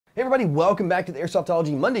Hey everybody, welcome back to the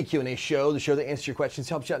Airsoftology Monday Q&A show, the show that answers your questions,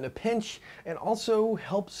 helps you out in a pinch, and also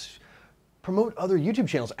helps promote other YouTube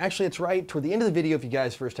channels. Actually, it's right, toward the end of the video, if you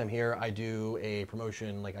guys first time here, I do a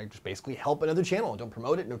promotion, like I just basically help another channel. Don't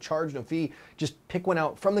promote it, no charge, no fee, just pick one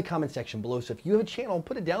out from the comment section below. So if you have a channel,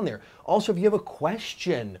 put it down there. Also, if you have a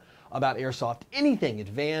question about Airsoft, anything,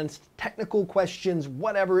 advanced, technical questions,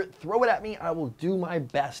 whatever, throw it at me. I will do my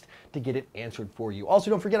best to get it answered for you. Also,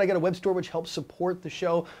 don't forget, I got a web store which helps support the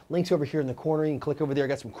show. Links over here in the corner. You can click over there. I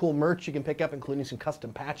got some cool merch you can pick up, including some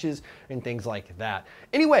custom patches and things like that.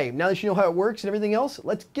 Anyway, now that you know how it works and everything else,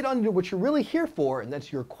 let's get on to what you're really here for, and that's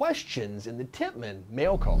your questions in the Tippmann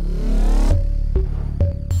mail call.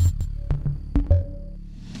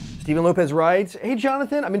 Stephen Lopez writes, hey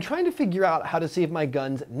Jonathan, I've been trying to figure out how to see if my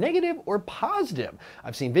gun's negative or positive.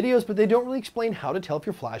 I've seen videos, but they don't really explain how to tell if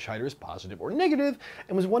your flash hider is positive or negative,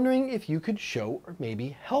 and was wondering if you could show or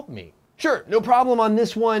maybe help me. Sure, no problem on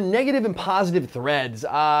this one. Negative and positive threads.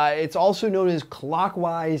 It's also known as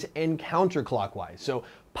clockwise and counterclockwise. So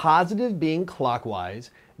positive being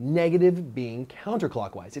clockwise, negative being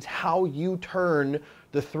counterclockwise. It's how you turn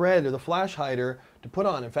the thread or the flash hider to put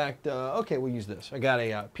on. In fact, okay, we'll use this. I got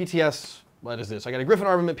a PTS, what is this? I got a Griffin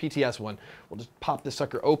Armament PTS one. We'll just pop this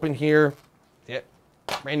sucker open here. Yep,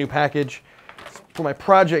 brand new package. It's for my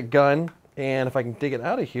project gun. And if I can dig it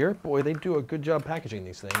out of here, boy, they do a good job packaging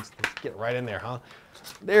these things. Let's get right in there, huh?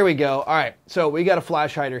 There we go. All right, so we got a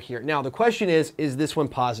flash hider here. Now, the question is this one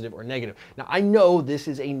positive or negative? Now, I know this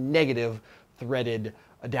is a negative threaded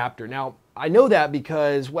adapter. Now, I know that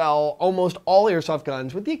because, well, almost all airsoft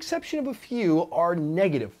guns, with the exception of a few, are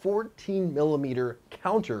negative, 14 millimeter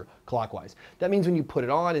counterclockwise. That means when you put it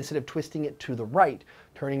on, instead of twisting it to the right,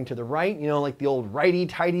 turning to the right, you know, like the old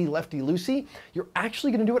righty-tighty, lefty-loosey, you're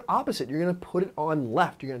actually gonna do it opposite. You're gonna put it on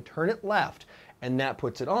left. You're gonna turn it left, and that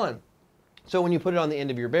puts it on. So when you put it on the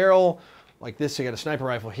end of your barrel, like this, you got a sniper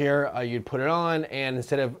rifle here, you'd put it on, and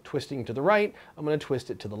instead of twisting to the right, I'm gonna twist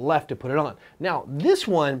it to the left to put it on. Now, this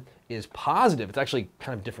one is positive. It's actually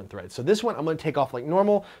kind of different threads. So this one I'm gonna take off like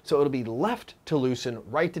normal, so it'll be left to loosen,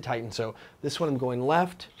 right to tighten. So this one I'm going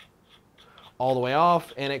left, all the way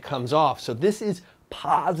off, and it comes off. So this is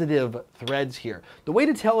positive threads here. The way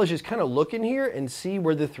to tell is just kind of look in here and see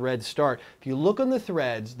where the threads start. If you look on the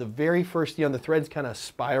threads, the very first, the threads kind of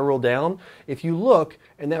spiral down. If you look,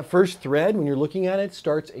 and that first thread, when you're looking at it,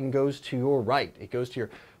 starts and goes to your right. It goes to your,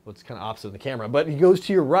 well, it's kind of opposite of the camera, but it goes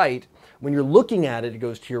to your right. When you're looking at it, it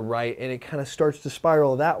goes to your right, and it kind of starts to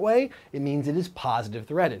spiral that way. It means it is positive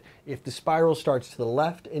threaded. If the spiral starts to the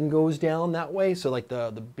left and goes down that way, so like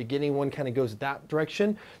the beginning one kind of goes that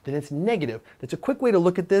direction, then it's negative. That's a quick way to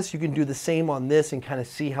look at this. You can do the same on this and kind of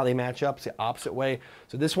see how they match up. It's the opposite way.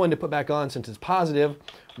 So this one to put back on, since it's positive,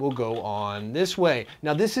 will go on this way.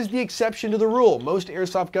 Now this is the exception to the rule. Most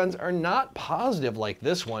airsoft guns are not positive like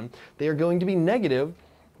this one. They are going to be negative,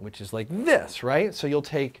 which is like this, right? So you'll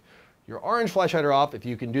take your orange flash hider off, if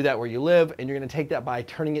you can do that where you live, and you're gonna take that by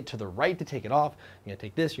turning it to the right to take it off. You're gonna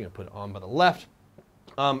take this, you're gonna put it on by the left,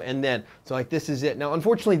 and then, so like this is it. Now,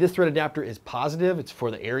 unfortunately, this thread adapter is positive. It's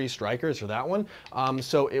for the Aries Strikers, for that one,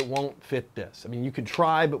 so it won't fit this. I mean, you could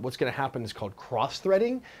try, but what's gonna happen is called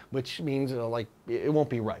cross-threading, which means like it won't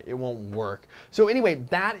be right, it won't work. So anyway,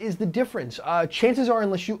 that is the difference. Chances are,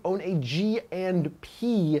 unless you own a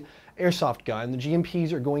G&P airsoft gun, the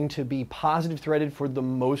GMPs are going to be positive threaded for the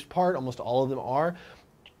most part. Almost all of them are.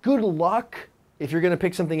 Good luck if you're going to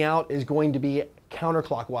pick something out is going to be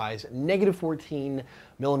counterclockwise, negative 14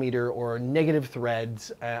 millimeter or negative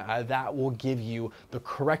threads. That will give you the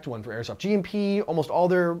correct one for airsoft. GMP, almost all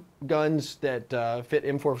their guns that fit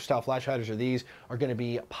M4 style flash hiders or these are going to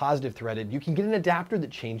be positive threaded. You can get an adapter that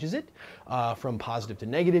changes it from positive to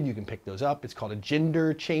negative. You can pick those up. It's called a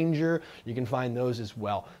gender changer. You can find those as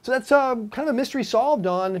well. So that's kind of a mystery solved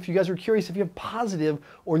on if you guys are curious if you have positive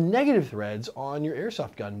or negative threads on your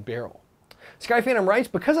airsoft gun barrel. Sky Phantom writes,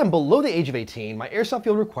 because I'm below the age of 18, my airsoft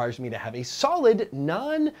field requires me to have a solid,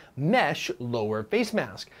 non-mesh lower face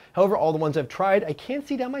mask. However, all the ones I've tried, I can't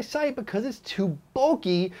see down my sight because it's too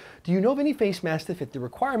bulky. Do you know of any face masks that fit the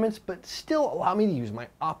requirements but still allow me to use my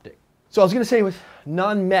optic? So I was going to say with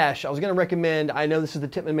non-mesh, I was going to recommend, I know this is the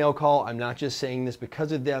Tippmann mail call, I'm not just saying this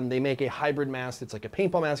because of them. They make a hybrid mask that's like a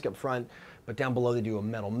paintball mask up front, but down below they do a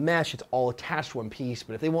metal mesh. It's all attached to one piece,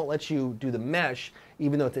 but if they won't let you do the mesh,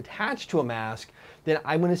 even though it's attached to a mask, then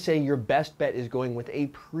I'm going to say your best bet is going with a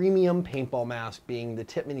premium paintball mask, being the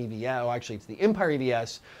Tippmann EVS, oh, actually it's the Empire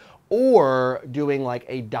EVS, or doing like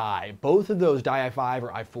a dye. Both of those, dye i5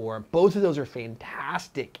 or i4, both of those are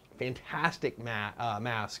fantastic fantastic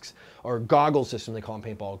masks, or goggle system, they call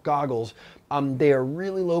them paintball goggles. They are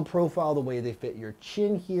really low profile, the way they fit your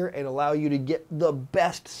chin here and allow you to get the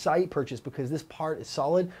best sight purchase, because this part is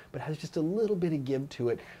solid, but has just a little bit of give to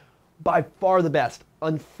it. By far the best.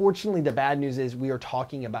 Unfortunately, the bad news is we are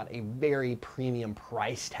talking about a very premium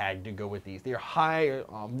price tag to go with these. They're high,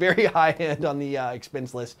 very high end on the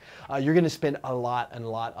expense list. You're going to spend a lot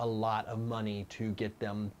of money to get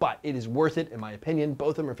them, but it is worth it in my opinion.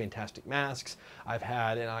 Both of them are fantastic masks. I've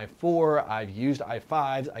had an i4, I've used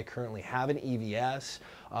i5s, I currently have an EVS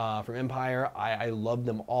from Empire. I love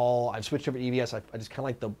them all. I've switched over to EVS. I just kind of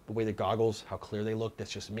like the way the goggles, how clear they look. That's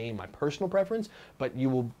just me, my personal preference, but you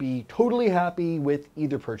will be totally happy with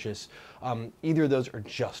either purchase. Either of those are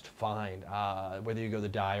just fine, whether you go the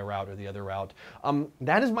dye route or the other route.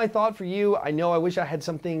 That is my thought for you. I know I wish I had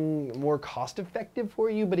something more cost effective for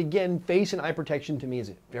you, but again, face and eye protection to me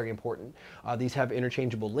is very important. These have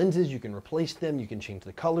interchangeable lenses. You can replace them. You can change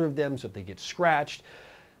the color of them so if they get scratched.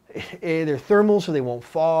 They're thermal, so they won't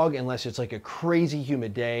fog unless it's like a crazy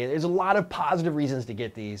humid day. There's a lot of positive reasons to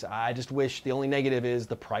get these. I just wish the only negative is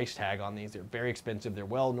the price tag on these. They're very expensive. They're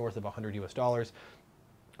well north of $100 US.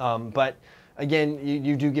 But again,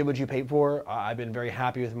 you do get what you pay for. I've been very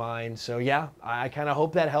happy with mine. So yeah, I kind of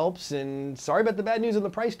hope that helps. And sorry about the bad news on the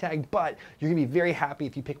price tag, but you're gonna be very happy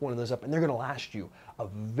if you pick one of those up, and they're gonna last you a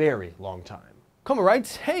very long time. Coma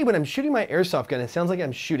writes, hey, when I'm shooting my airsoft gun, it sounds like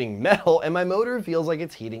I'm shooting metal and my motor feels like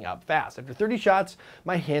it's heating up fast. After 30 shots,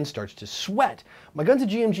 my hand starts to sweat. My gun's a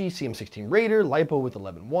GMG CM16 Raider, LiPo with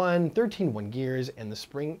 11.1, 13.1 gears, and the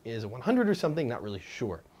spring is 100 or something, not really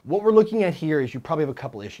sure. What we're looking at here is you probably have a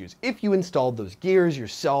couple issues. If you installed those gears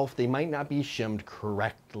yourself, they might not be shimmed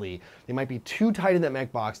correctly. They might be too tight in that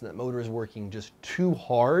mech box and that motor is working just too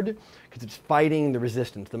hard because it's fighting the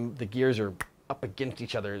resistance. The gears are up against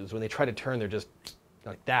each other. When they try to turn, they're just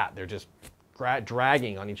like that. They're just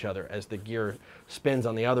dragging on each other as the gear spins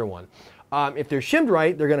on the other one. If they're shimmed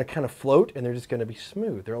right, they're going to kind of float and they're just going to be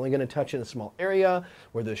smooth. They're only going to touch in a small area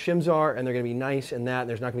where the shims are, and they're going to be nice in that, and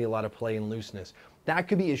there's not going to be a lot of play and looseness. That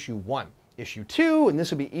could be issue one. Issue two, and this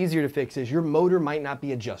would be easier to fix, is your motor might not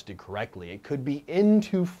be adjusted correctly. It could be in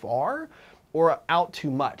too far or out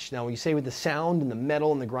too much. Now, when you say with the sound and the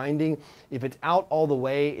metal and the grinding, if it's out all the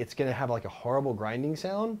way, it's gonna have like a horrible grinding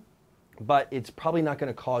sound, but it's probably not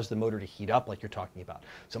gonna cause the motor to heat up like you're talking about.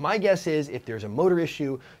 So my guess is if there's a motor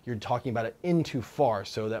issue, you're talking about it in too far.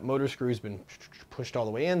 So that motor screw's been pushed all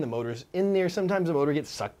the way in, the motor's in there. Sometimes the motor gets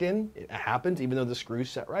sucked in. It happens, even though the screw's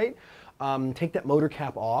set right. Take that motor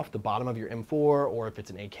cap off the bottom of your M4, or if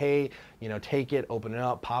it's an AK, you know, take it, open it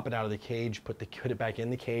up, pop it out of the cage, put it back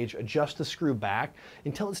in the cage, adjust the screw back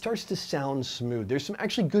until it starts to sound smooth. There's some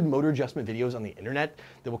actually good motor adjustment videos on the internet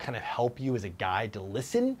that will kind of help you as a guide to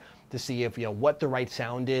listen to see if, you know, what the right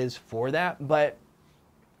sound is for that. But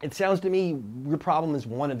it sounds to me your problem is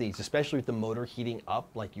one of these, especially with the motor heating up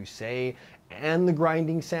like you say, and the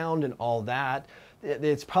grinding sound and all that.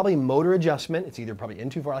 It's probably motor adjustment. It's either probably in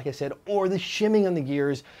too far, like I said, or the shimming on the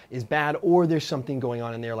gears is bad, or there's something going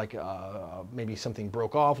on in there, like maybe something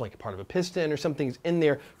broke off, like part of a piston, or something's in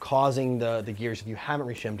there causing the gears, if you haven't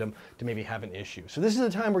reshimmed them, to maybe have an issue. So this is a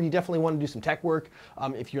time where you definitely want to do some tech work.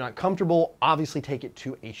 If you're not comfortable, obviously take it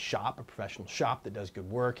to a shop, a professional shop that does good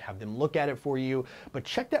work, have them look at it for you, but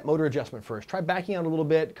check that motor adjustment first. Try backing out a little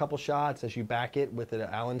bit, a couple shots as you back it with an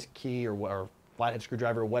Allen's key or flathead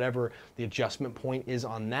screwdriver, whatever the adjustment point is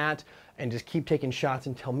on that, and just keep taking shots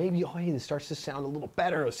until maybe, oh, hey, this starts to sound a little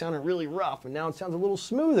better. It was sounding really rough, and now it sounds a little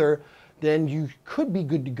smoother. Then you could be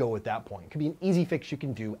good to go at that point. It could be an easy fix you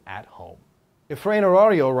can do at home. Efrain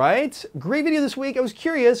Horario writes, great video this week. I was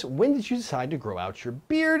curious, when did you decide to grow out your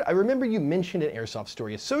beard? I remember you mentioned an airsoft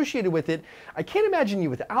story associated with it. I can't imagine you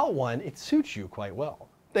without one. It suits you quite well.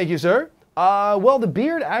 Thank you, sir. Well, the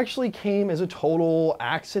beard actually came as a total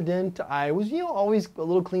accident. I was, always a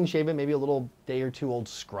little clean shaven, maybe a little day or two old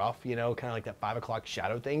scruff, kind of like that 5 o'clock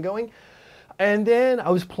shadow thing going. And then I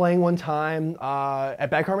was playing one time at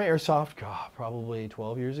Back Army Airsoft, probably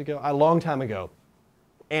 12 years ago, a long time ago.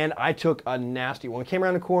 And I took a nasty one. Came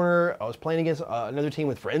around the corner. I was playing against another team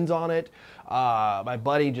with friends on it. My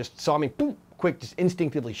buddy just saw me, boom, quick, just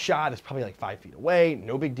instinctively shot. It's probably like 5 feet away.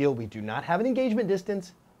 No big deal. We do not have an engagement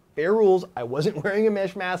distance. Fair rules. I wasn't wearing a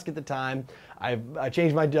mesh mask at the time. I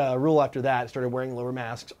changed my rule after that, started wearing lower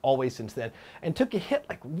masks always since then, and took a hit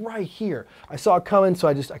like right here. I saw it coming, so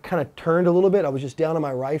I kind of turned a little bit. I was just down on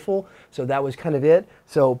my rifle, so that was kind of it.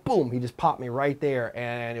 So boom, he just popped me right there,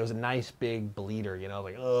 and it was a nice big bleeder,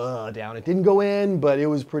 like down. It didn't go in, but it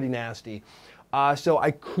was pretty nasty. So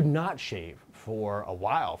I could not shave for a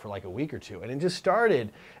while, for like a week or two, and it just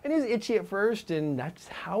started, and it was itchy at first, and that's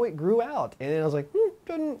how it grew out. And then I was like,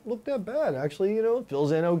 doesn't look that bad, actually, you know, it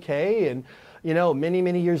fills in okay. And you know, many,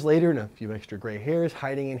 many years later, and a few extra gray hairs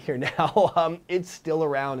hiding in here now, it's still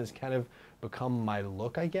around. It's kind of become my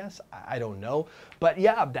look, I guess. I don't know. But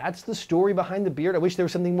yeah, that's the story behind the beard. I wish there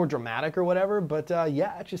was something more dramatic or whatever, but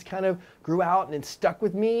yeah, it just kind of grew out and it stuck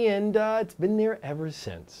with me, and it's been there ever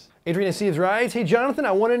since. Adriana Steves writes, hey Jonathan,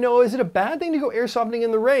 I want to know, is it a bad thing to go airsofting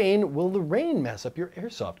in the rain? Will the rain mess up your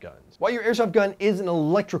airsoft guns? While your airsoft gun is an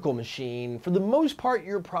electrical machine, for the most part,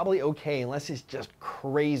 you're probably okay unless it's just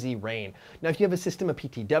crazy rain. Now, if you have a system of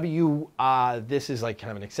PTW, this is like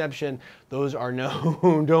kind of an exception. Those are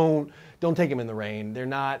no, don't take them in the rain. They're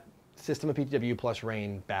not system of PTW plus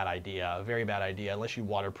rain, bad idea, very bad idea, unless you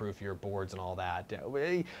waterproof your boards and all that.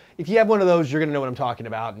 If you have one of those, you're gonna know what I'm talking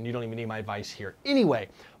about, and you don't even need my advice here. Anyway,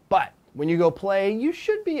 but when you go play, you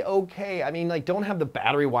should be okay. I mean, like, don't have the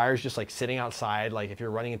battery wires just like sitting outside. Like if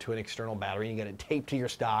you're running into an external battery and you get it taped to your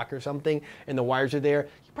stock or something and the wires are there,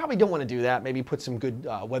 you probably don't want to do that. Maybe put some good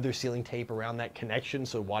weather sealing tape around that connection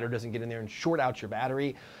so water doesn't get in there and short out your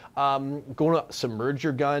battery. Going to submerge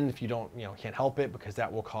your gun if you don't, can't help it, because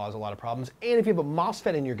that will cause a lot of problems. And if you have a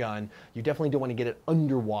MOSFET in your gun, you definitely don't want to get it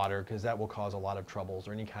underwater, because that will cause a lot of troubles,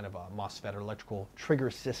 or any kind of a MOSFET or electrical trigger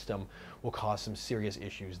system will cause some serious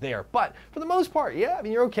issues there. But for the most part, yeah, I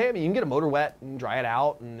mean, you're okay. I mean, you can get a motor wet and dry it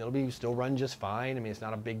out and it'll still run just fine. I mean, it's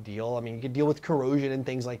not a big deal. I mean, you can deal with corrosion and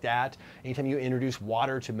things like that. Anytime you introduce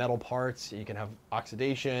water to metal parts, you can have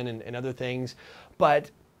oxidation and other things.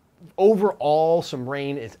 But overall, some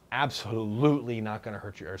rain is absolutely not going to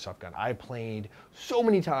hurt your airsoft gun. I played so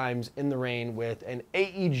many times in the rain with an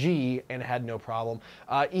AEG and had no problem.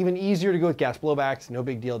 Even easier to go with gas blowbacks, no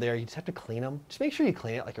big deal there. You just have to clean them. Just make sure you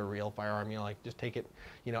clean it like a real firearm. Like just take it,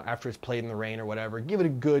 after it's played in the rain or whatever. Give it a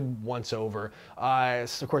good once over.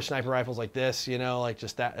 Of course, sniper rifles like this, like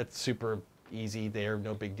just that. It's super easy there,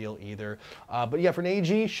 no big deal either. But yeah, for an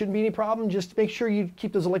AG, shouldn't be any problem. Just make sure you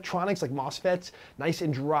keep those electronics like MOSFETs nice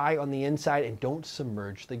and dry on the inside, and don't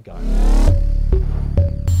submerge the gun.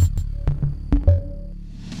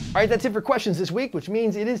 All right, that's it for questions this week, which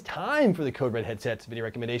means it is time for the Code Red Headsets video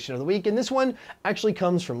recommendation of the week. And this one actually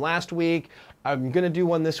comes from last week. I'm gonna do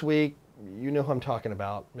one this week. You know who I'm talking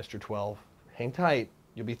about, Mr. 12. Hang tight.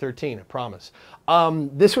 You'll be 13, I promise.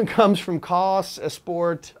 This one comes from Cos, a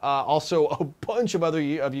Sport, also a bunch of other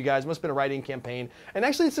of you guys. Must have been a writing campaign. And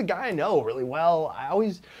actually, it's a guy I know really well.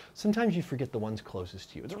 Sometimes you forget the ones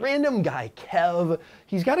closest to you. It's a random guy, Kev.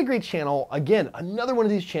 He's got a great channel. Again, another one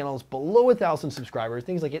of these channels below 1,000 subscribers.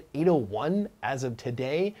 Things like at 801 as of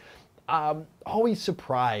today. Always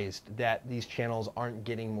surprised that these channels aren't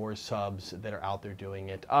getting more subs that are out there doing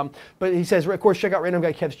it. But he says, of course, check out Random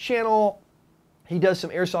Guy Kev's channel. He does some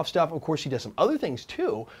airsoft stuff. Of course, he does some other things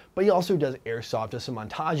too, but he also does airsoft, does some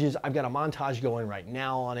montages. I've got a montage going right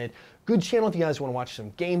now on it. Good channel if you guys want to watch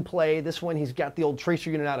some gameplay. This one, he's got the old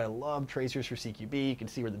tracer unit out. I love tracers for CQB. You can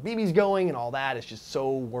see where the BB's going and all that. It's just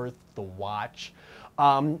so worth the watch.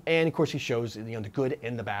 And of course, he shows the good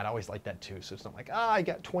and the bad. I always like that too. So it's not like, I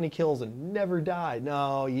got 20 kills and never died.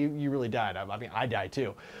 No, you really died. I mean, I died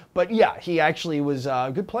too. But yeah, he actually was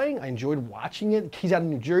good playing. I enjoyed watching it. He's out of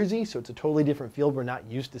New Jersey, so it's a totally different field we're not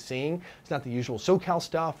used to seeing. It's not the usual SoCal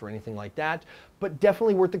stuff or anything like that, but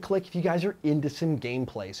definitely worth the click if you guys are into some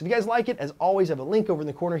gameplay. So if you guys like it, as always, I have a link over in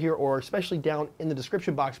the corner here, or especially down in the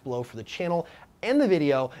description box below for the channel and the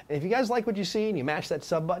video. And if you guys like what you see and you mash that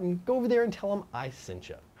sub button, go over there and tell them I sent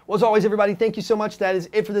you. Well, as always, everybody, thank you so much. That is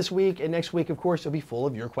it for this week. And next week, of course, will be full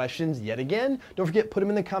of your questions yet again. Don't forget, put them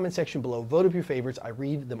in the comment section below. Vote up your favorites. I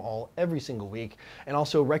read them all every single week. And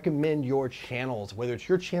also recommend your channels, whether it's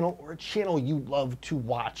your channel or a channel you love to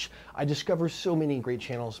watch. I discover so many great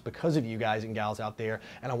channels because of you guys and gals out there.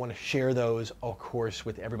 And I want to share those, of course,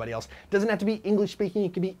 with everybody else. It doesn't have to be English speaking.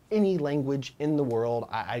 It can be any language in the world.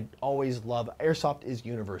 I always love Airsoft is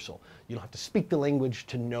universal. You don't have to speak the language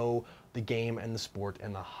to know the game and the sport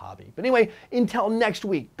and the hobby. But anyway, until next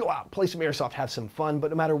week, go out, play some airsoft, have some fun, but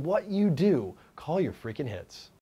no matter what you do, call your freaking hits.